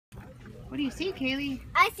What do you see, Kaylee?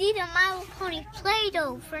 I see the My Little Pony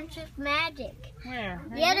Play-Doh, Princess Magic. Where?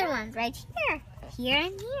 The other ones right here. Here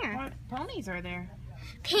and here. What ponies are there?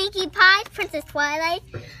 Pinkie Pie, Princess Twilight.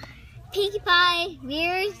 Pinkie Pie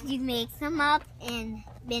mirrors, you mix them up, and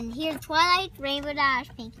then here's Twilight, Rainbow Dash,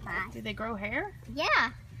 Pinkie Pie. Did they grow hair?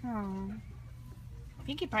 Yeah. Oh.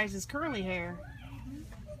 Pinkie Pie's is curly hair.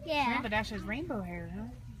 Yeah. Rainbow Dash has rainbow hair, huh?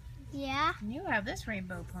 Yeah. And you have this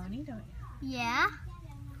rainbow pony, don't you? Yeah.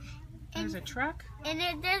 There's a truck. And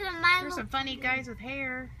there's a There's some funny guys with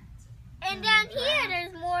hair. And down here,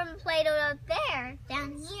 there's more Play-Doh up there.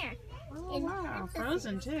 Down here. Oh, wow.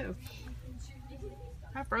 Frozen, too.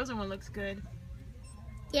 That Frozen one looks good.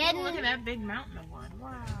 Yeah. Oh, look at that big mountain of one.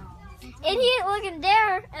 Wow. And here, look in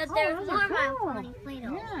there. There's those more are My cool. Little Pony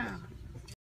Play-Doh. Yeah.